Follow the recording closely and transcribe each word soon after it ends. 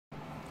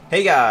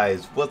Hey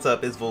guys, what's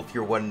up? It's Volf,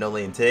 your one and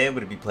only, and today I'm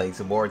going to be playing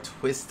some more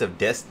Twist of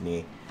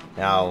Destiny.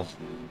 Now,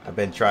 I've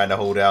been trying to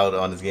hold out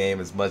on this game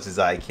as much as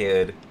I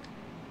could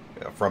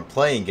from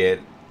playing it,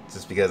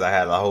 just because I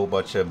had a whole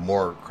bunch of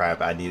more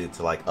crap I needed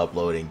to like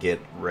upload and get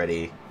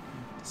ready.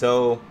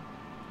 So,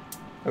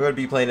 I'm going to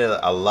be playing it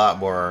a lot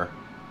more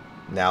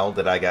now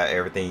that I got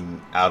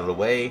everything out of the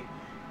way.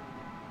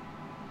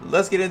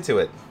 Let's get into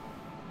it.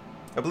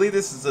 I believe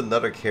this is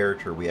another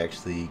character we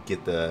actually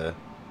get to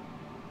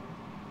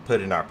put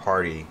in our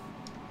party.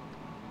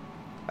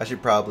 I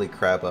should probably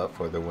crab up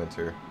for the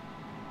winter.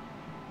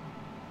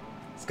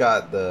 It's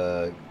got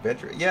the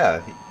adventure. Yeah,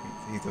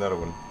 he's another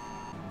one.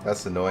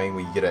 That's annoying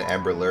when you get an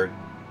Amber Alert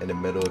in the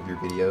middle of your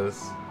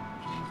videos.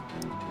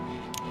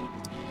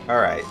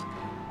 Alright.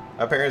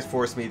 My parents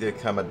forced me to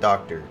become a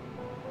doctor.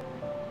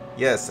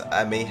 Yes,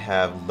 I may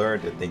have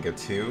learned a thing or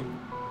two,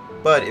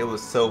 but it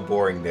was so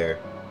boring there.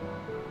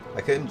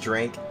 I couldn't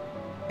drink,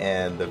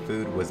 and the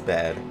food was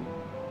bad.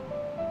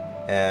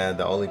 And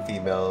the only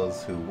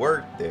females who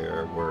worked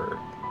there were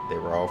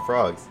all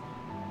frogs.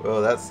 Well,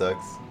 that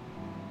sucks.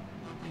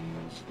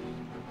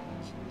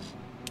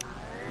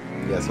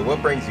 Yeah, so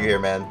what brings you here,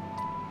 man?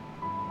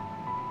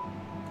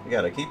 I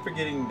gotta keep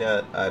forgetting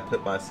that I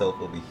put myself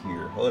over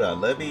here. Hold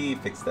on, let me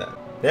fix that.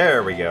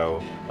 There we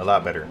go. A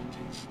lot better.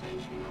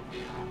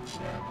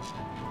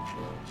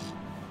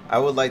 I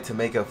would like to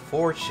make a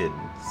fortune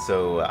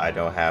so I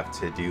don't have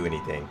to do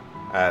anything.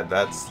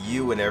 That's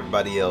you and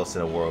everybody else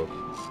in the world.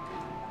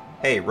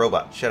 Hey,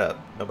 robot, shut up.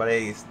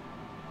 Nobody's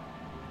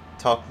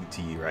talking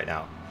to you right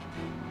now.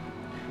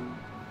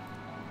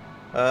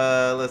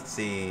 Let's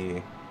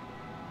see.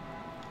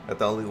 That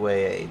the only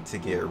way to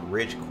get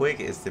rich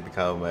quick is to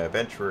become an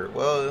adventurer.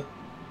 Well,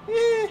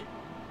 I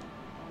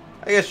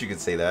guess you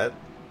could say that.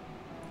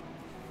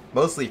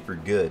 Mostly for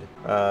good.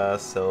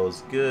 So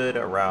it's good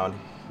around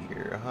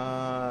here,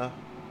 huh?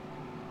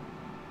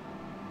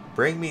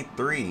 Bring me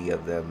 3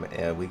 of them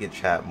and we can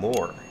chat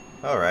more.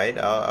 Alright,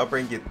 I'll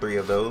bring you 3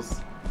 of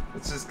those.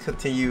 Let's just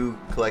continue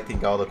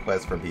collecting all the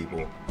quests from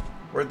people.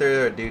 We're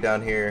there a dude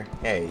down here.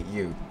 Hey,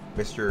 you,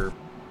 Mr.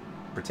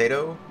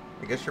 Potato?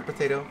 I guess you're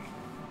potato?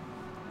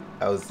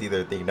 I was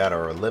either thinking that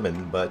or a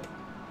lemon, but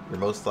you're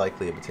most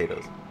likely a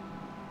potatoes.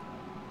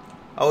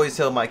 I always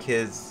tell my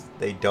kids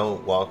they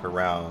don't walk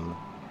around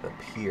the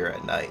pier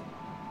at night.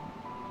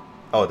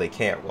 Oh, they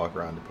can't walk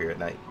around the pier at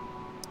night.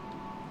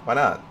 Why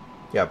not?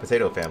 Yeah,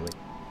 potato family.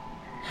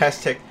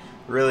 Hashtag,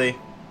 really?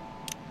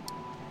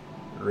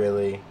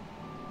 Really?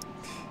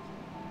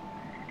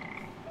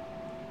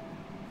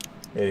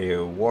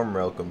 Anywho, warm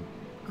welcome.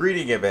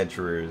 Greeting,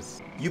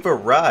 adventurers. You've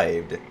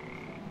arrived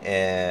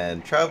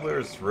in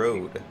Traveler's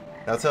Road.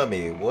 Now tell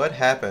me, what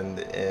happened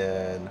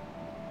in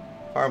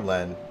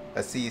Farmland?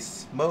 I see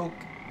smoke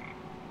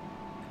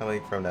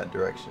coming from that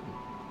direction.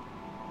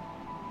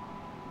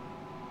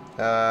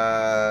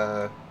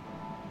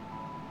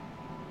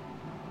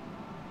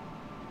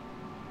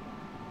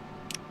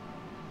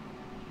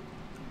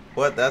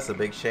 What? That's a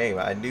big shame.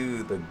 I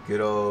knew the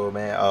good old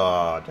man.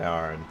 Oh,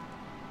 darn.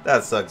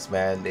 That sucks,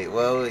 man.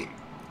 Well,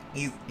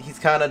 he's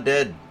kind of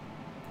dead.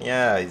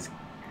 Yeah, he's...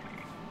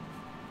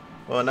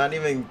 Well, not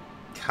even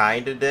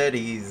kind of dead.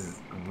 He's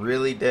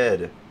really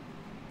dead.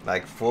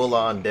 Like,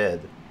 full-on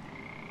dead.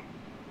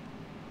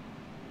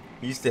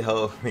 He used to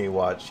help me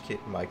watch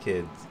my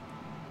kids.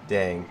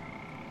 Dang.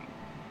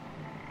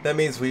 That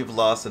means we've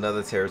lost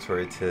another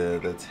territory to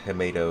the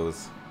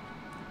tomatoes.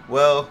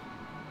 Well,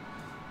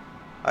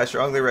 I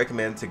strongly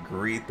recommend to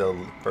greet the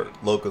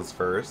locals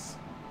first.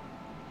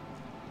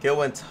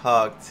 Go and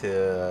talk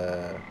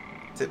to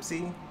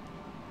Tipsy,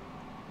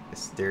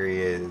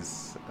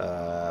 mysterious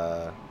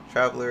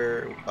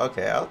traveler.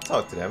 Okay, I'll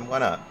talk to them. Why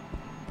not?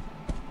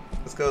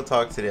 Let's go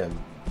talk to them.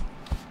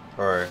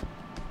 Or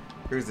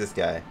who's this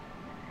guy?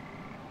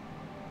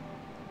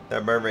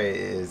 That mermaid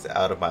is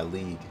out of my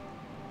league.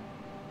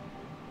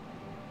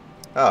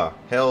 Oh,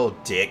 hell,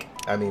 dick.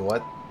 I mean,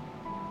 what?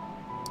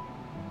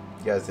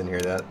 You guys didn't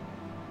hear that?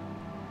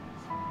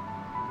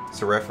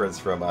 It's a reference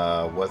from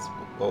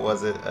what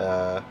was it?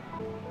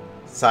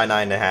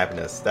 Cyanide and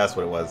Happiness. That's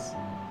what it was.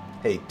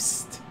 Hey,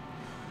 psst.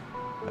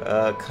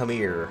 Come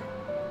here.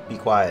 Be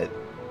quiet.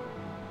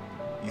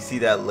 You see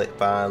that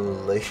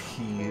fine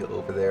lady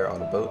over there on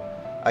the boat?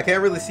 I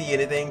can't really see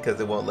anything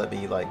because it won't let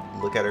me like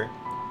look at her.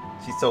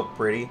 She's so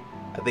pretty.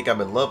 I think I'm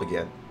in love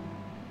again.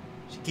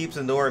 She keeps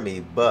ignoring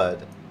me,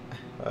 but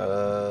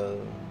I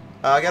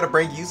gotta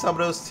bring you some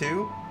of those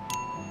too.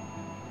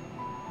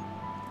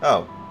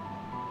 Oh,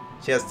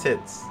 she has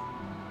tits.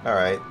 All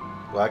right.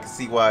 Well, I can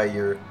see why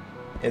you're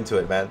into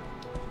it, man.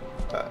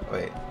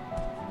 Wait.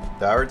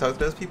 Did I already talk to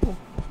those people?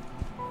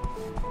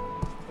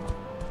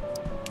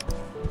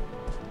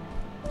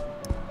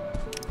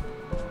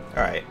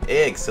 Alright.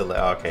 Excellent.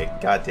 Okay.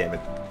 God damn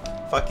it.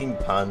 Fucking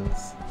puns.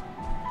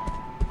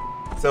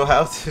 So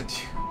how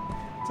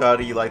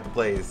do you like the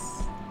place?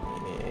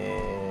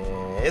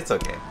 It's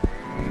okay.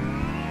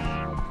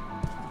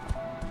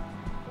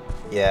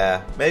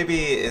 Yeah,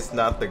 maybe it's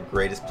not the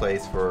greatest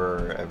place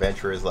for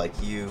adventurers like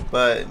you,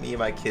 but me and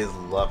my kids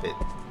love it.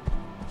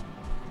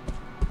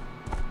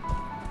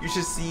 You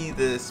should see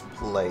this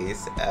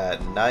place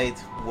at night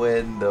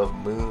when the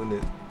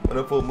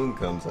full moon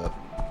comes up.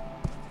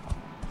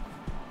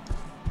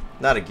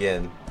 Not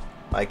again.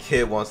 My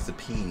kid wants to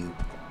pee.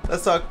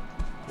 Let's talk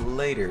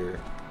later.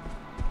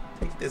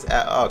 Take this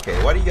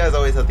okay, why do you guys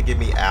always have to give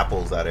me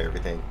apples out of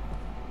everything?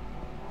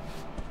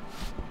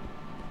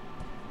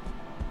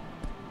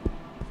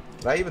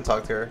 Can I even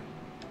talk to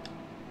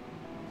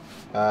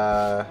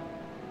her?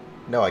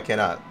 No, I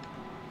cannot.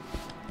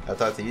 I'll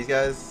talk to these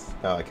guys?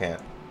 No, I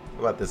can't.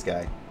 What about this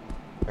guy?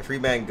 A free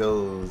man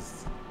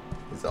goes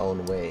his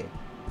own way.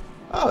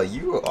 Oh,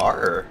 you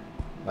are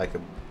like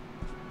a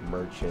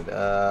merchant.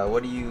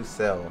 What do you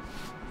sell?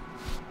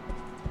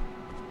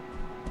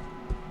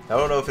 I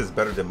don't know if it's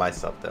better than my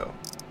stuff though.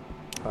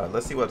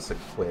 Let's see what's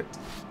equipped.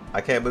 I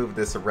can't move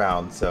this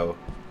around, so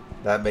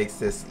that makes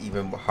this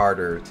even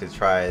harder to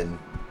try and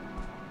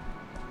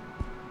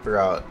figure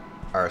out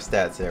our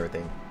stats and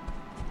everything.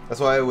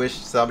 That's why I wish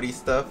some of these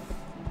stuff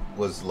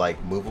was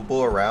like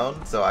movable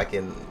around so I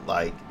can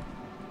like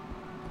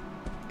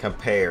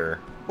compare,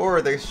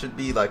 or there should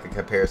be like a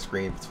compare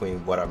screen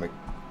between what I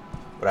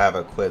have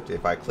equipped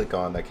if I click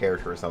on a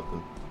character or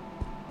something.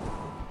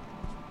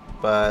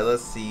 But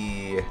let's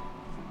see.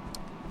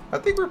 I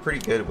think we're pretty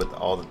good with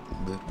all the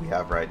loot we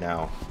have right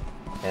now.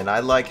 And I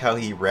like how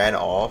he ran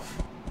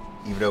off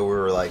even though we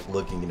were like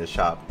looking in the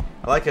shop.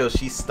 I like how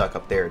she's stuck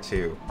up there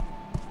too.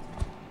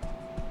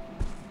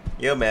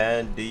 Yo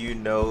man, do you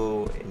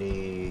know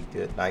any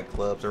good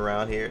nightclubs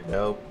around here?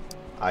 Nope,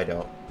 I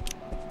don't.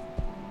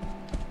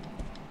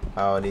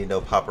 I don't need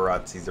no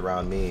paparazzis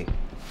around me.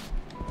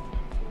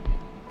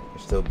 They're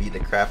still beating the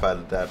crap out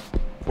of that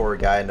poor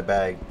guy in the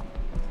bag.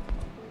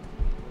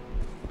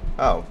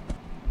 Oh,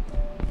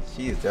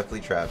 she is definitely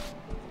trapped.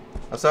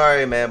 I'm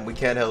sorry, ma'am, we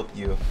can't help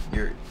you.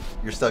 You're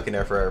stuck in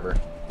there forever.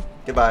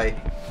 Goodbye.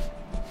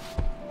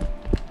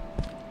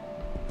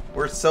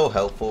 We're so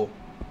helpful.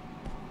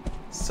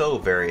 So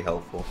very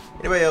helpful.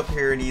 Anybody up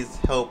here needs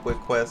help with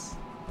quests?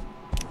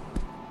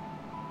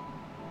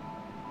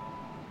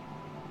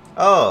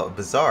 Oh,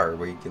 bazaar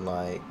where you can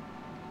like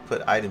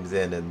put items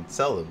in and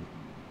sell them.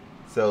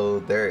 So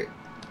there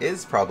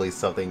is probably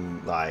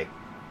something like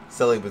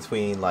selling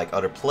between like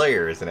other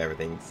players and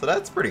everything. So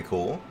that's pretty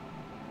cool.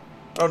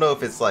 I don't know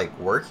if it's like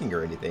working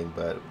or anything,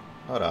 but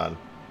hold on.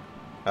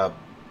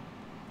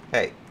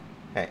 Hey.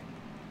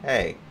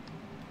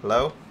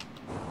 Hello?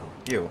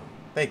 You.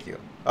 Thank you.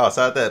 Oh,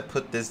 so I have to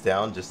put this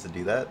down just to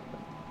do that?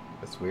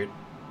 That's weird.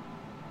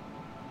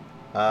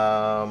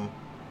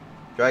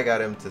 Drag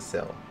item to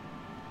sell.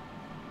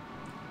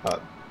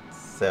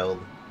 Sell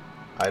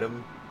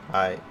item?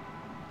 Yeah,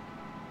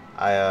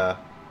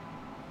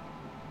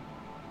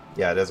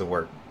 it doesn't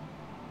work.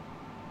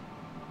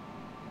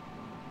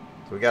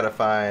 So we gotta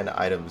find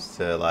items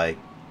to like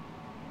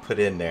put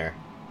in there.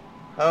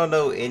 I don't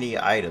know any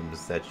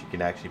items that you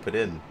can actually put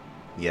in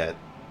yet.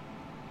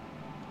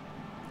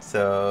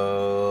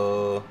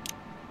 So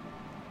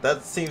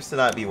that seems to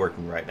not be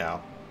working right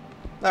now.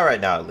 Not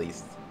right now, at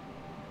least.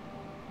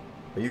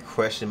 Are you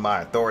questioning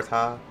my authority?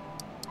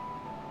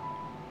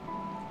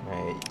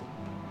 Right.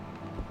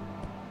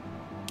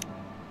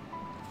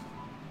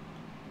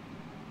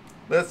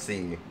 Let's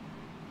see.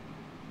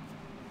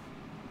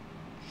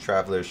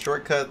 Traveler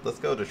shortcut. Let's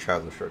go to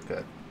traveler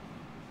shortcut.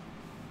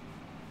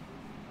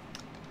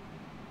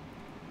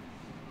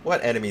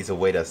 What enemies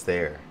await us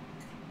there?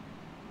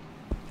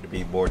 Could it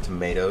be more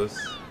tomatoes?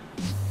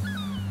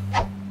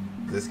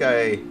 Is this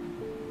guy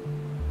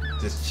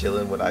just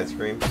chilling with ice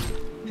cream?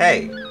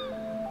 Hey!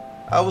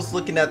 I was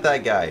looking at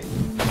that guy.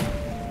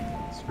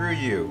 Screw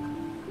you.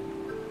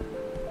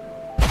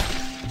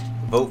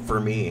 Vote for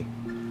me.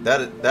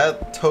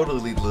 That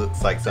totally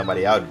looks like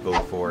somebody I would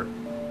vote for.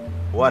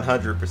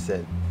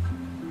 100%.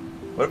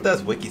 What if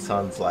that's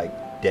Wiki-san's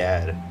like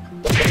dad?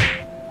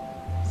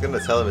 He's gonna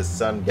tell him his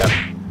son got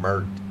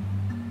murked.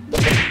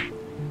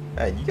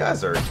 Man, you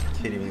guys are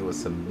kidding me with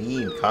some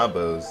mean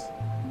combos.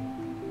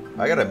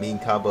 I got a mean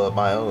combo of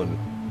my own.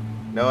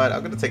 You know what?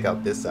 I'm gonna take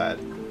out this side.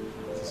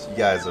 Since you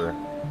guys are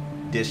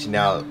dishing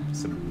out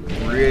some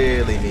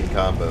really mean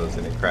combos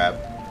and crap.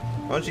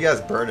 Why don't you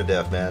guys burn to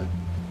death, man?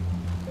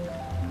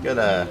 I'm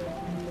gonna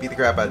beat the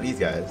crap out of these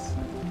guys.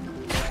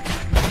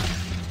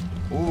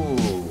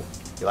 Ooh,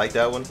 you like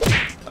that one?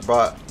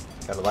 Got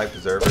a life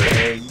preserver.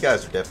 Hey, you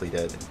guys are definitely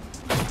dead.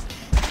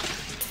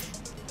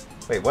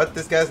 Wait, what?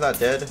 This guy's not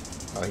dead?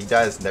 Oh, he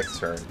dies next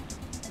turn.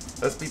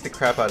 Let's beat the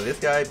crap out of this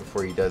guy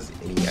before he does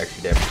any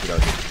extra damage to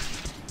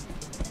us.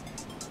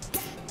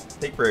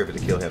 Take forever to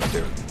kill him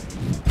too.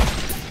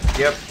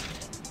 Yep.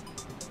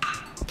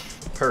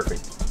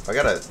 Perfect. I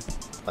got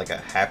a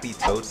happy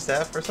toad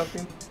staff or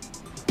something.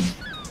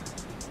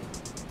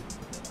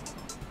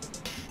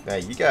 Now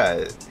you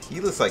guys, he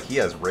looks like he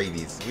has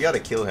rabies. We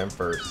gotta kill him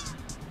first.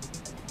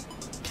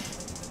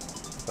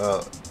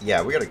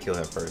 Yeah, we gotta kill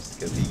him first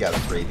because he got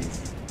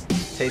rabies.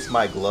 Taste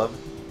my glove.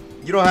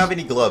 You don't have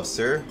any gloves,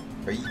 sir.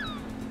 Are you?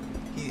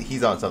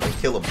 He's on something.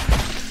 Kill him.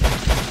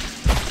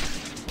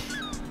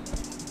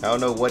 I don't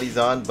know what he's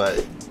on, but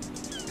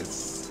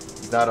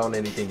it's He's not on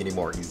anything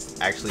anymore. He's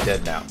actually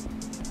dead now.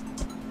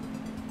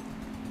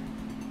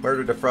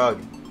 Murder the frog.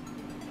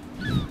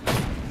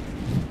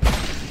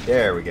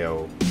 There we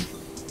go.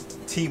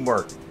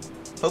 Teamwork.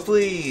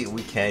 Hopefully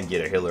we can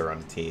get a healer on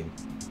the team.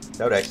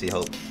 That would actually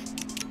help.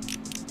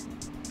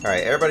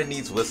 Alright, everybody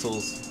needs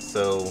whistles,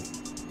 so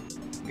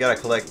we gotta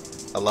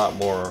collect a lot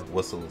more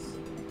whistles.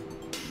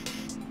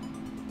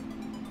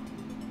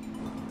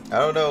 I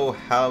don't know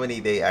how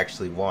many they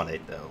actually wanted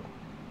though.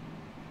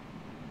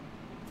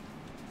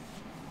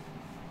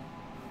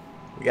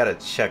 We gotta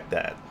check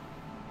that.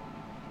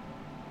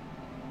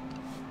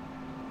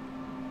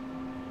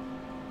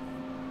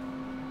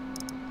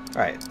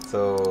 Alright,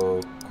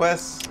 so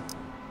quests.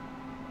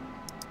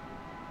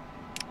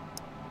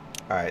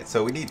 Alright,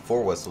 so we need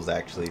 4 whistles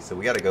actually, so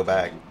we gotta go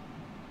back.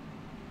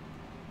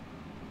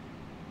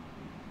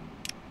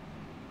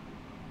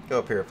 Go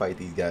up here and fight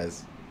these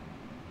guys.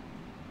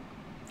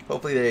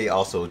 Hopefully they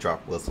also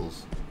drop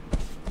whistles.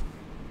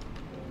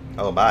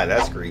 Oh my,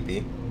 that's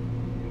creepy.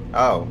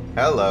 Oh,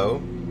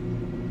 hello.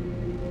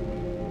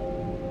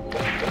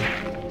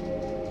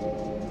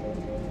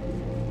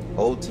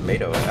 Old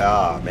tomato.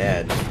 Ah,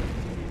 man.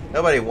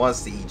 Nobody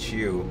wants to eat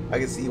you. I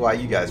can see why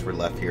you guys were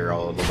left here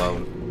all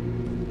alone.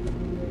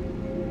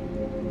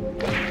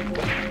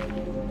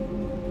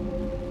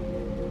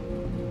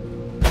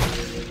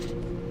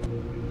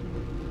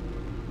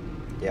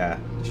 Yeah,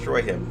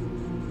 destroy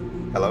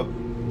him. Hello?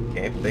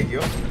 Okay, thank you.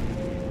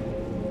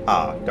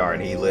 Ah, darn,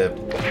 he lived.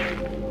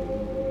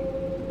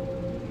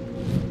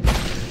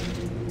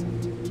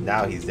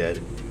 Now he's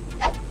dead.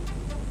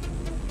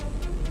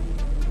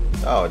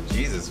 Oh,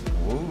 Jesus.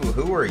 Ooh,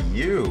 who are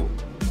you?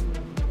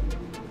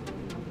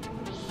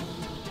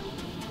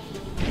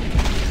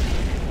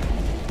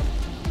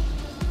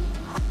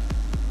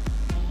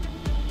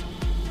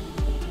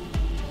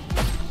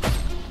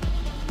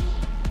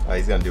 Oh,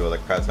 he's gonna do all the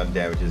crap ton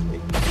damages me.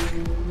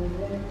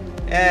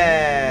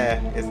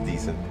 It's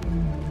decent.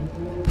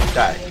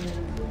 Die.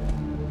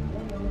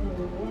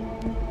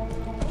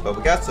 But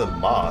we got some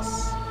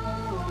moss.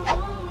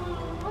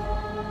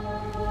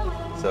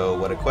 So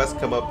when a quest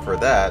come up for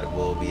that,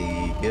 we'll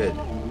be good.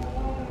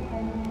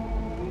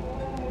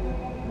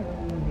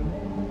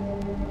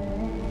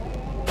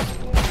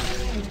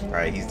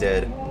 Alright, he's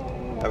dead.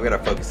 I've got to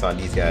focus on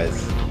these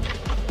guys.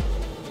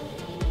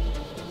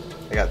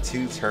 I got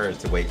 2 turns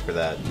to wait for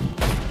that.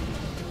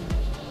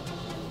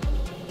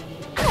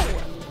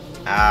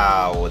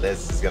 Ow,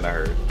 this is gonna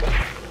hurt.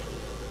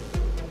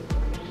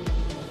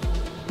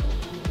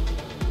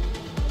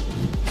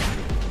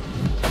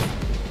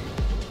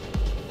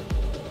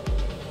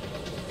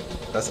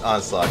 Let's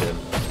onslaught him.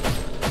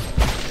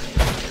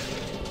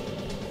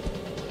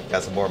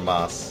 Got some more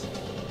moss.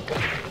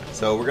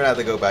 So we're gonna have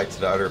to go back to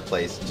the other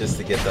place just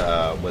to get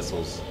the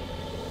whistles.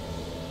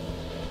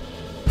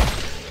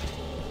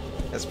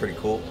 That's pretty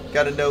cool.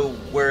 Gotta know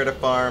where to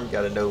farm,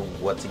 gotta know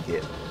what to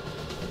get.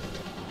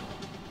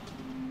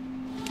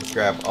 Let's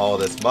grab all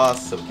this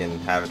moss so we can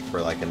have it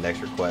for like an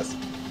extra quest.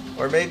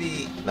 Or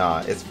maybe,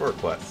 nah, it's for a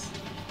quest.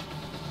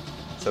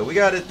 So we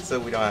got it, so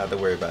we don't have to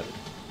worry about it.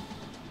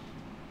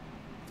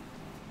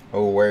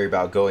 Or worry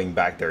about going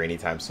back there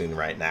anytime soon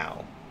right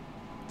now.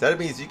 So that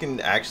means you can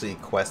actually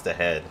quest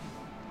ahead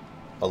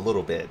a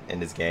little bit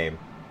in this game.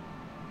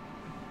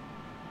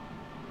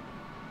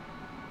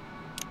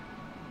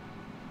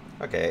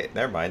 Okay,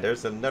 never mind.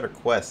 There's another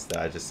quest that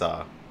I just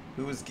saw.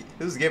 Who's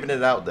giving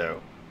it out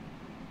though?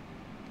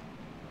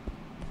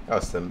 Oh,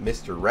 some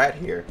Mr. Rat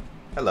here.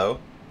 Hello.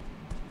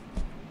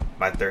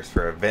 My thirst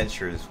for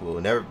adventures will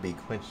never be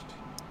quenched.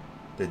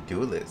 The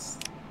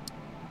Duelist.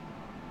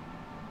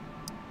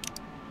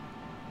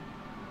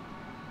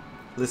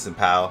 Listen,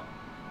 pal.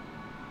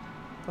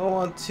 I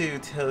want to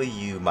tell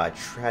you my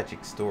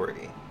tragic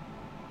story.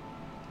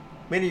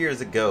 Many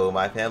years ago,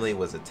 my family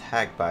was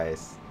attacked by a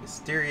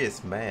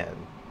mysterious man.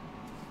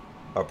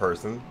 Or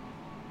person.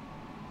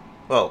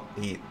 Well,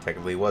 he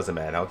technically was a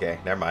man. Okay,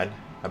 never mind.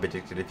 I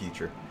predicted the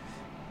future.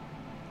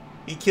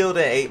 He killed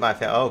and ate my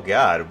family. Oh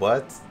god,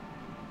 what?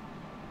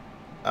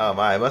 Oh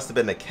my, it must have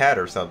been a cat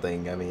or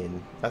something. I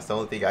mean, that's the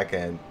only thing I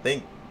can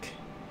think.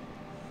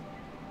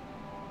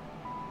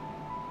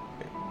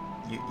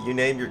 You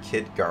name your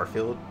kid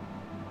Garfield?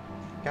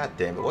 God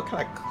damn it, what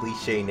kind of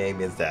cliche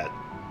name is that?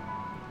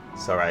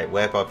 It's alright,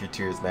 wipe off your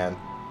tears, man.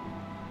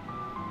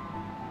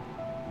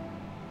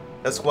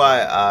 That's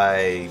why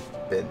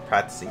I've been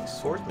practicing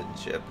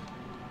swordsmanship.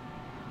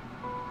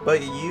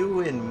 But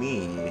you and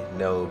me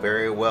know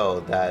very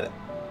well that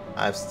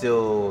I'm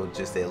still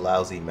just a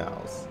lousy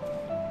mouse.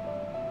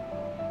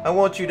 I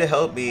want you to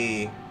help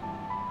me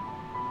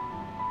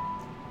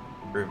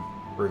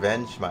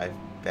revenge my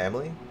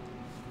family?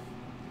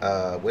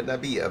 Wouldn't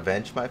that be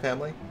avenge my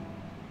family?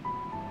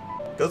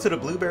 Go to the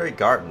blueberry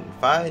garden,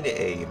 find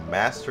a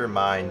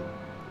mastermind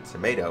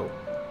tomato,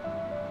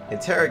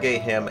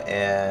 interrogate him,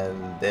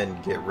 and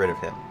then get rid of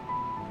him.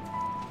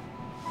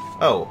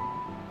 Oh,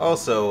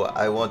 also,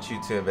 I want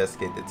you to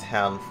investigate the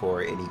town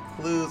for any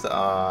clues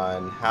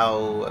on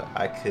how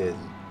I could,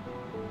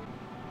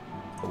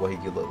 what he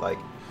could look like.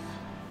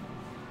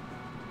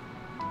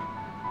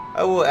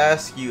 I will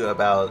ask you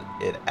about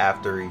it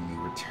after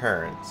you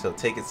return, so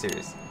take it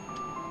serious.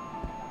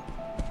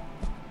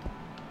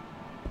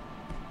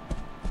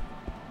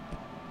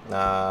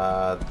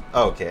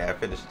 Okay, I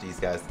finished these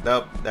guys.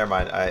 Nope, never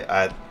mind.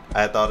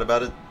 I thought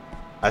about it.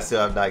 I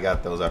still have not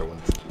got those other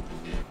ones.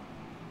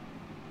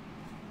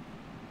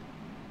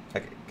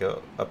 Okay,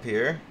 go up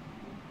here.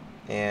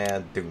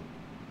 And do.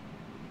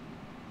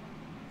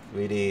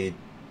 We need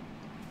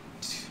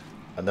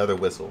another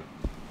whistle.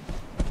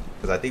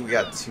 Because I think we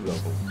got 2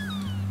 of them.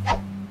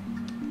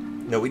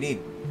 No, we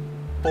need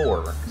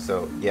 4.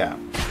 So, yeah.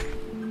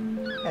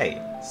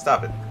 Hey,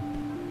 stop it.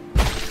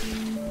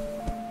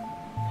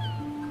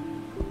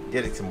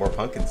 Getting some more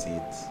pumpkin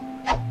seeds.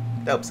 That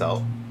helps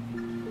out.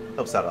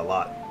 Helps out a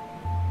lot.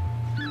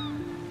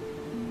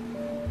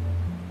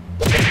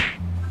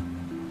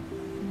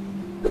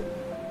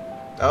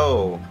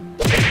 Oh.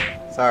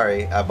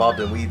 Sorry, I bobbed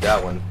and weaved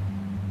that one.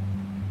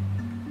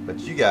 But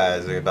you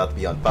guys are about to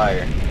be on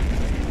fire.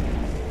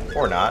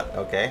 Or not.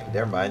 Okay,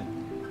 never mind.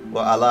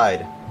 Well, I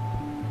lied.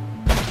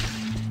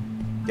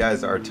 You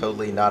guys are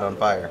totally not on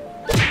fire.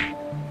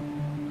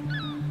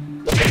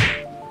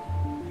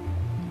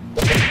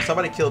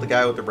 Somebody killed the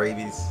guy with the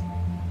rabies.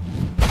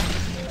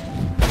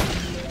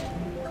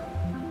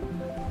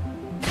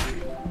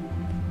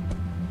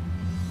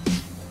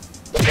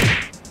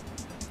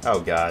 Oh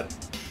god.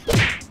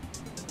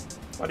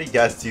 Why do you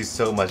guys do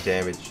so much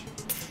damage?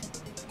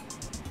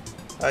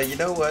 You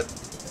know what?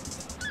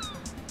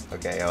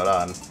 Okay, hold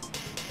on.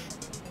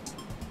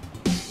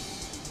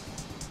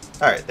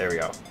 Alright, there we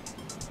go.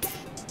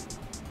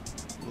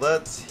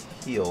 Let's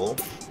heal.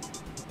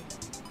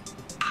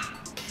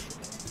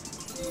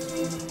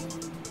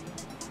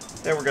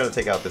 Then we're gonna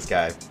take out this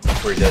guy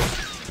before he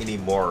does any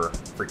more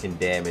freaking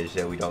damage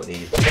that we don't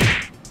need.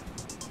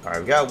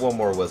 Alright, we got one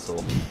more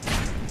whistle.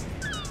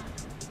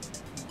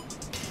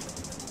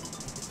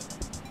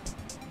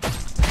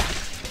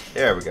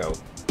 There we go.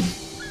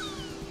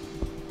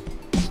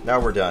 Now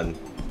we're done.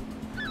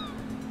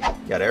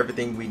 Got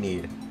everything we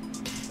need.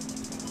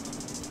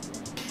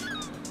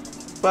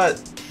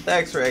 But the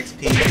extra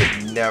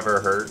XP could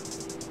never hurt.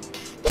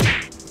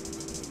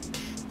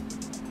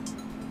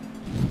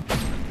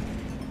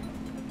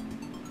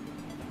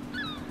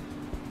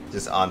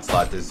 Just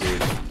onslaught this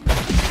dude.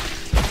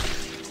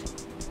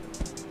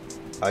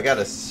 I got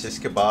a shish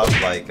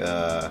kebab like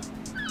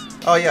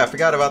oh yeah, I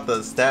forgot about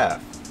the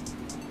staff.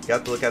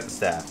 Got to look at the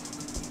staff.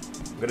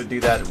 I'm gonna do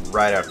that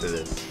right after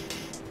this.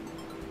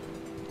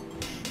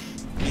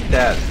 Eat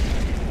that.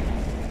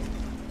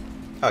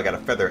 Oh, I got a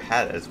feather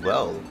hat as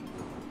well.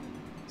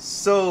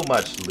 So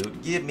much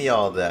loot. Give me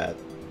all that.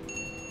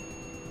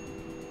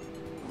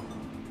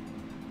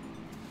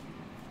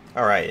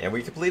 Alright, and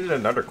we completed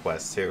another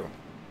quest too.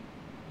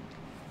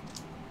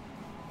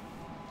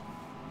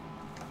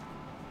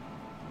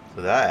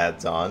 So that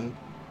adds on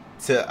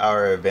to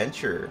our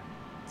adventure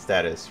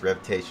status,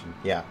 reputation.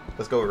 Yeah,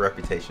 let's go with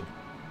reputation.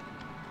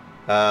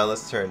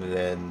 Let's turn it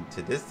in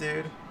to this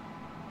dude.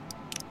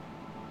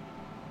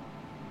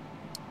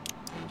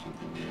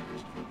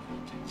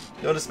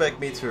 Don't expect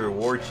me to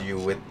reward you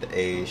with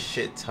a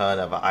shit ton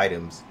of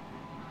items.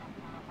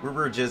 We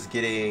were just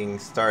getting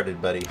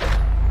started, buddy.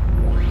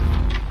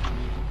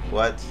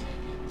 What?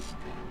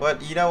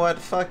 What? You know what?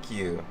 Fuck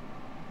you.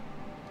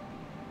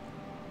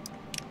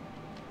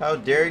 How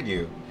dare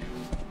you?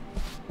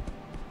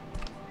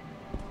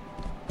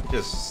 You're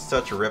just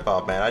such a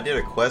ripoff, man. I did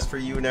a quest for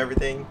you and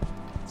everything.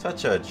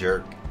 Such a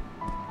jerk.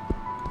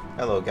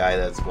 Hello, guy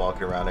that's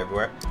walking around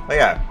everywhere. Oh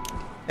yeah,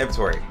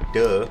 inventory.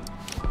 Duh.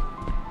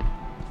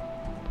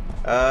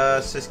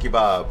 Shish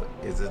kebab.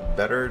 Is it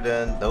better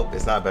than? Nope,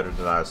 it's not better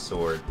than our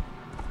sword.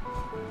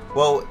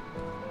 Well,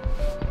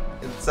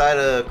 inside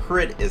a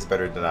crit is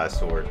better than our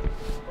sword.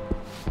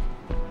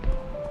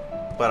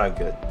 But I'm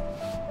good.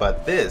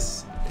 But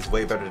this is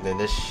way better than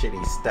this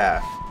shitty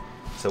staff.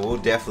 So we'll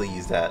definitely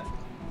use that.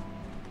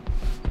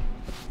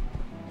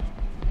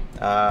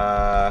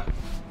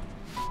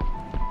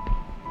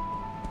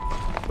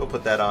 We'll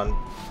put that on.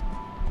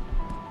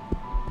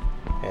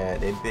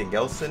 And anything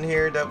else in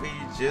here that we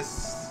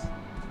just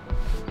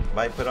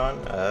might put on?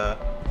 We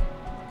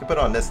can put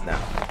on this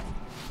now.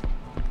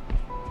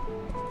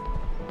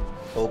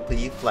 OP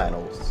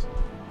flannels.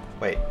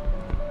 Wait,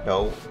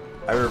 no.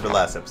 I remember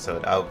last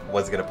episode I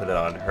wasn't gonna put it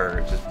on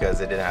her just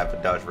because it didn't have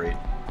a dodge rate.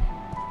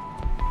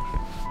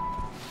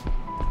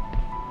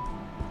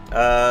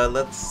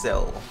 Let's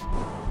sell.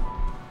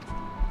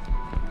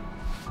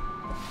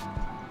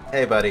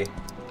 Hey buddy,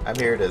 I'm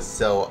here to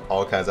sell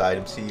all kinds of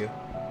items to you.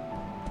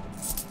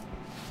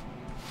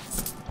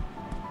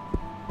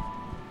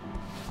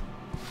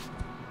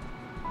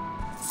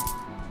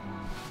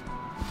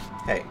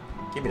 Hey,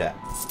 give me that.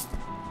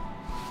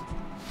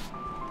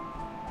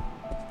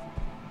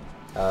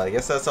 I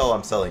guess that's all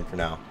I'm selling for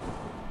now.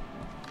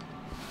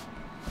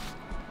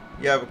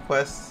 You have a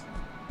quest?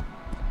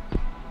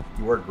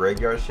 You work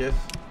graveyard shift?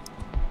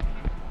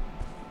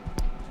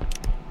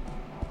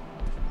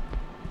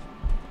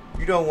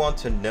 You don't want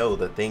to know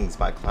the things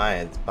my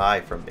clients buy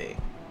from me.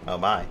 Oh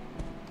my.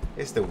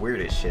 It's the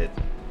weirdest shit.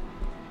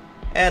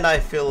 And I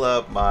fill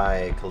up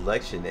my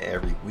collection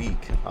every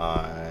week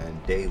on a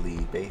daily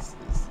basis.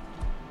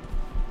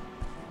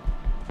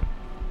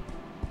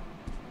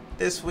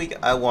 This week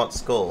I want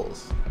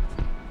skulls.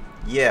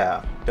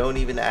 Yeah, don't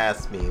even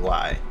ask me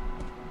why.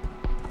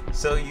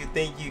 So you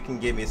think you can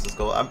give me some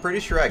skulls? I'm pretty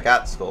sure I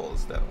got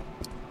skulls though.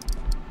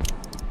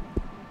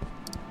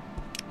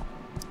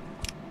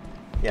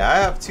 Yeah, I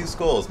have 2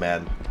 skulls,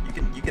 man.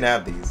 You can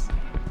have these.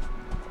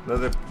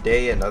 Another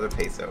day, another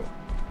peso.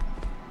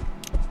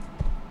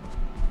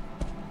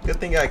 Good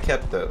thing I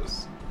kept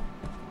those.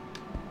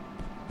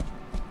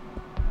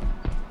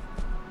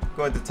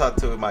 Going to talk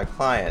to my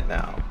client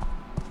now.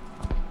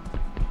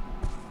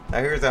 Now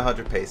here's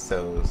 100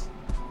 pesos.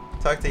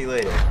 Talk to you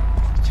later.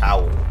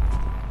 Ciao.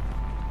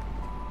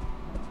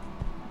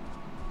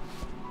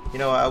 You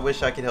know, I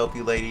wish I could help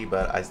you, lady,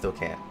 but I still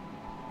can't.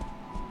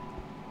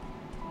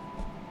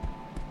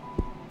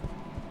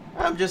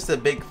 I'm just a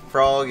big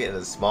frog in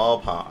a small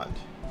pond.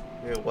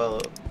 Yeah,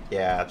 well,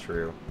 yeah,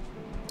 true.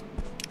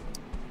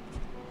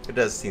 It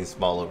does seem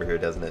small over here,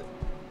 doesn't it?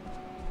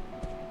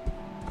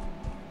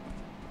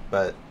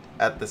 But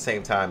at the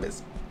same time,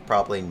 it's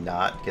probably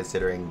not,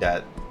 considering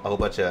that a whole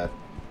bunch of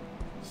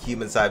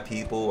human-sized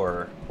people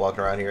are walking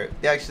around here.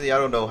 Actually, I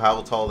don't know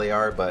how tall they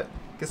are, but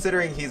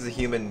considering he's a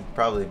human,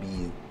 probably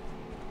be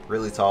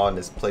really tall, and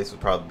this place would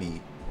probably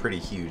be pretty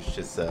huge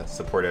just to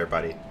support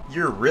everybody.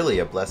 You're really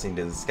a blessing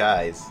in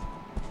disguise.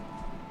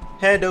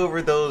 Hand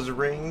over those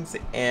rings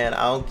and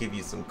I'll give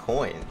you some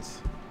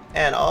coins.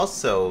 And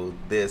also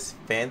this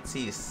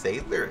fancy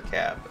sailor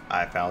cap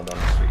I found on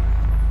the street.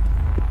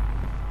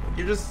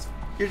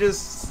 You're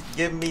just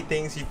giving me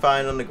things you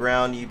find on the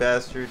ground, you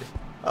bastard.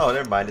 Oh,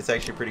 never mind. It's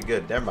actually pretty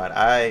good. Never mind.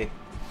 I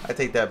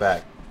take that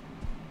back.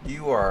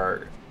 You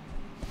are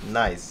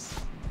nice.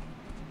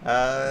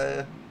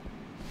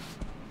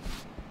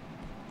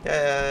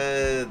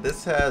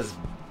 This has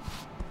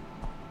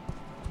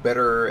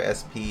better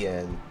SP,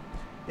 and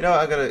you know,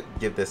 I'm gonna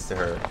give this to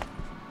her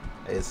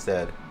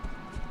instead.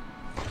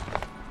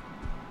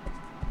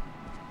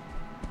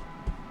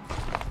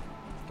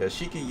 Because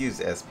she can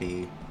use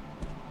SP,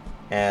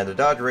 and the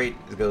dodge rate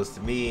goes to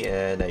me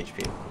and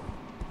HP.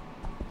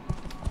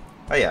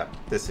 Oh yeah,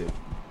 this suit.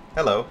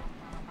 Hello.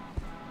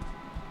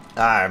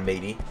 Ah,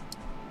 matey.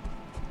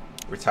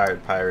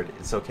 Retired pirate.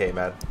 It's okay,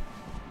 man.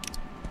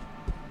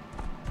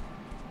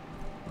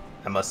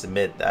 I must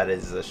admit, that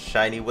is a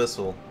shiny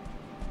whistle.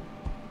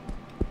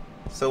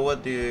 So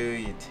what do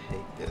you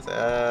take this?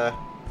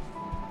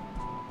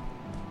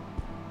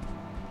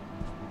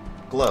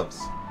 Gloves.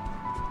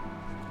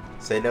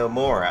 Say no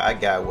more, I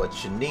got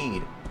what you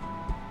need.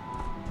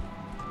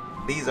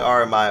 These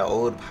are my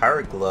old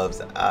pirate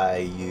gloves I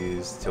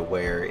used to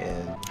wear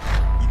in.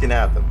 You can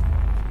have them.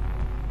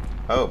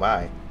 Oh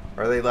my.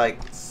 Are they like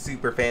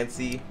super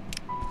fancy?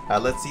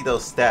 Let's see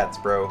those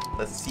stats, bro.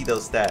 Let's see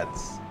those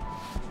stats.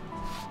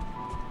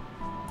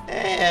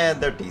 And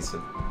they're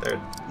decent.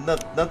 They're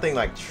nothing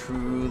like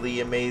truly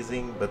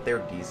amazing, but they're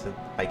decent,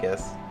 I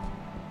guess.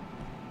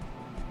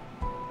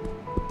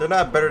 They're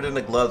not better than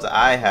the gloves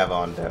I have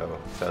on though.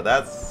 So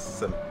that's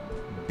some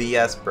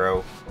BS,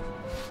 bro.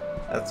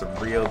 That's some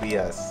real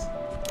BS.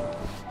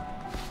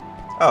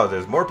 Oh,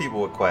 there's more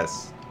people with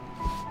quests.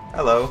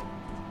 Hello.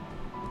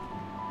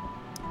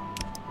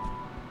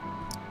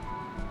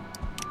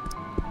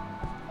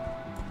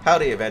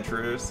 Howdy,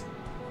 adventurers.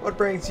 What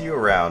brings you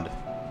around?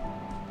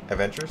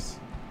 Adventures?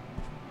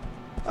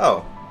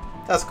 Oh,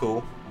 that's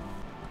cool.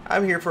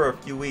 I'm here for a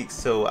few weeks,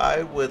 so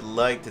I would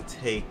like to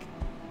take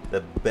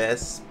the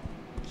best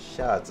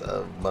shots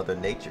of Mother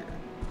Nature.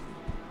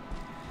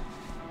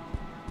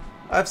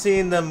 I've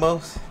seen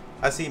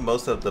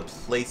most of the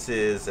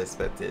places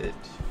expected,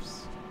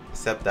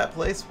 except that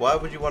place. Why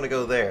would you want to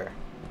go there?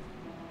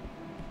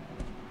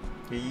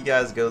 Can you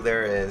guys go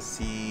there and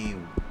see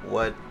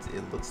what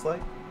it looks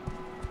like?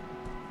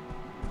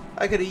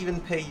 I could even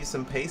pay you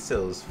some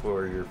pesos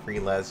for your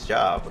freelance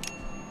job.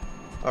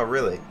 Oh,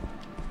 really?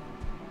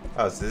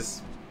 Oh, is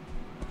this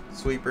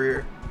sweeper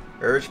here?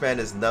 A rich man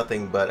is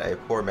nothing but a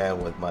poor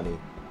man with money.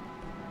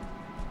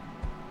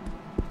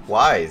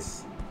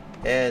 Wise.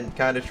 And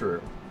kinda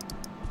true.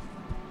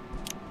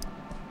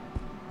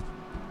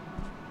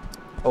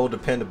 Old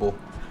dependable.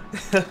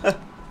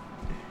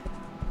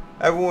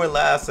 Everyone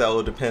laughs at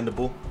old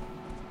dependable.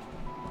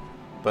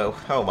 But,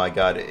 oh my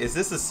god, is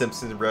this a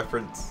Simpsons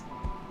reference?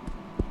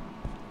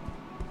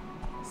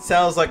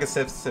 Sounds like a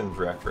Simpsons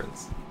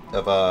reference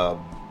of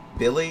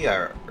Billy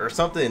or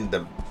something,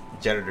 the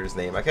janitor's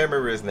name. I can't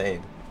remember his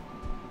name.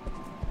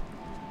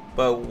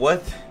 But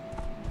what,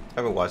 I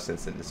haven't watched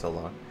Simpsons in so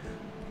long.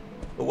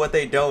 But what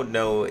they don't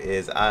know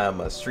is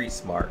I'm a street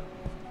smart.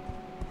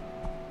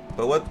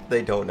 But what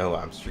they don't know,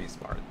 I'm street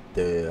smart.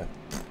 The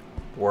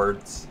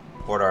words,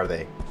 what are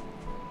they?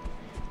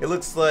 It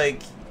looks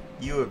like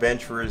you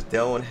adventurers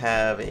don't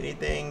have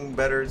anything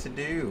better to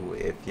do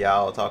if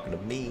y'all talking to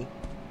me.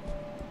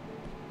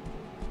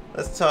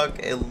 Let's talk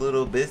a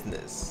little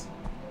business.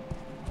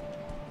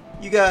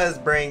 You guys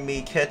bring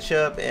me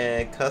ketchup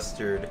and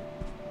custard.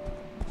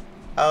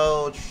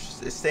 I'll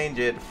exchange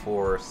it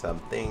for some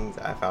things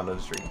I found on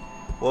the street.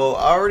 Well,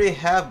 I already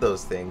have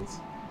those things.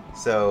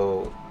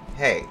 So,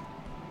 hey,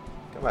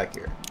 come back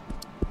here.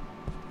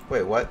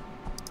 Wait, what?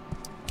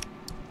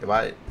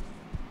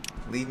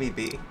 Leave me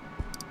be?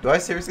 Do I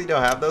seriously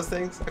don't have those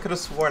things? I could have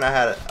sworn I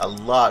had a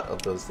lot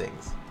of those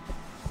things.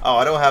 Oh,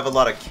 I don't have a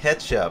lot of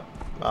ketchup.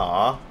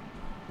 Aw.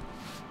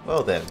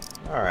 Well then,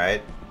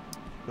 alright.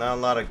 Not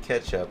a lot of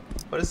ketchup.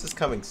 What is this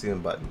coming soon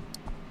button?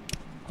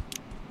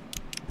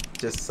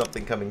 Just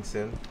something coming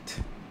soon?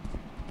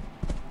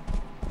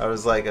 I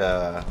was like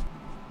a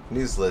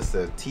news list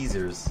of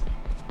teasers.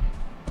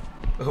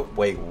 Oh,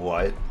 wait,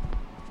 what?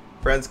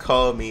 Friends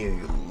call me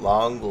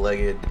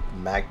long-legged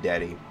Mac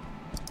Daddy.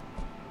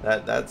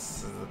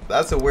 That's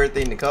a weird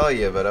thing to call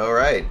you, but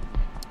alright.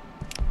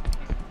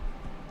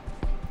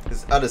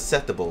 It's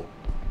unacceptable.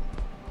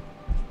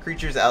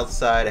 Creatures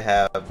outside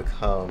have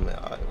become,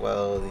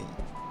 well,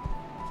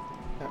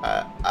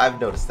 I've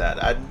noticed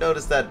that. I've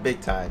noticed that big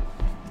time.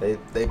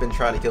 They've been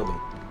trying to kill me.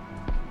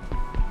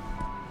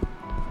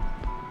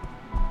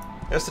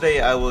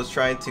 Yesterday I was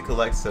trying to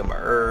collect some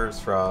herbs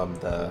from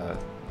the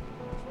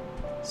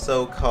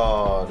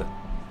so-called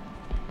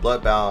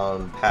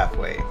bloodbound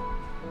pathway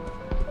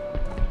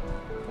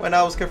when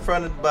I was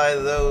confronted by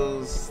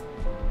those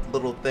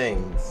little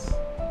things.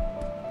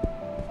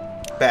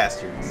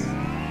 Bastards.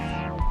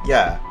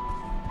 Yeah,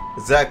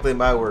 exactly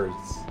my words.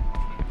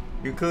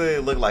 You clearly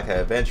look like an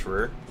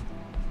adventurer.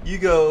 You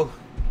go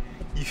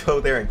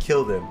there and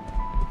kill them.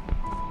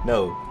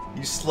 No,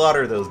 you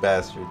slaughter those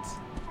bastards.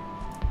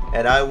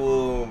 And I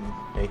will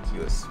make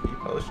you a sweet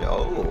potion.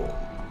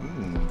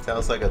 Oh,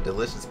 sounds like a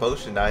delicious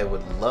potion I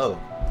would love.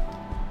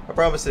 I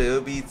promise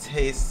it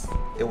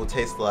will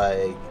taste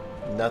like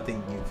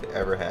nothing you've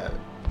ever had.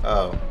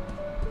 Oh,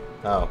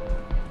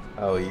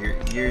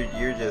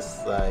 you're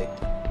just like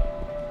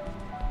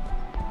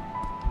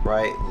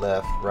right,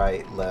 left.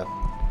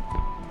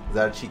 Is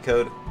that a cheat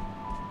code?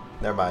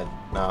 Never mind.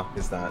 No,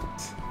 it's not.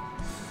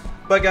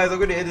 But guys, I'm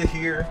going to end it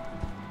here.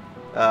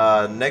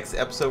 Next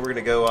episode, we're going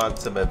to go on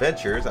some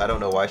adventures. I don't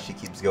know why she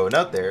keeps going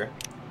out there.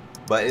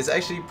 But it's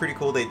actually pretty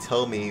cool. They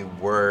tell me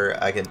where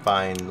I can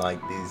find like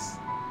these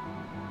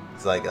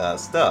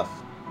stuff.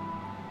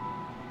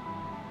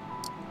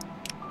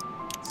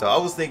 So I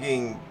was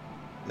thinking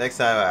next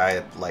time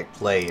I like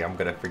play, I'm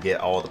going to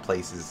forget all the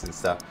places and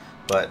stuff.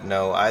 But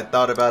no, I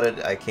thought about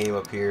it. I came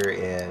up here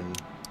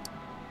and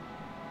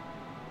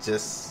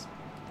just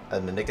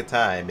in the nick of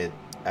time, it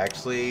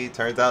actually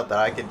turns out that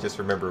I can just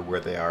remember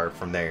where they are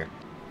from there.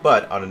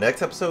 But on the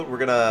next episode, we're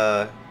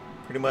gonna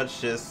pretty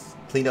much just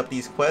clean up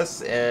these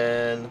quests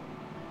and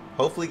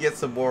hopefully get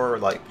some more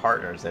like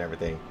partners and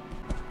everything.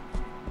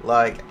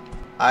 Like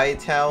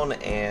I-Town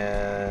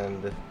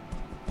and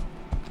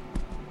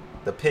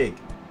the pig.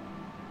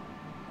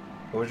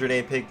 What was your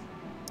name, pig?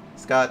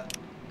 Scott?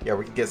 Yeah,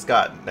 we can get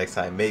Scott next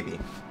time, maybe.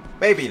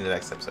 Maybe in the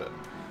next episode.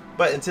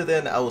 But until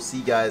then, I will see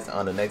you guys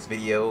on the next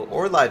video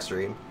or live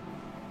stream.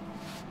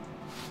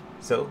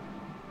 So,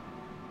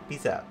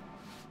 peace out.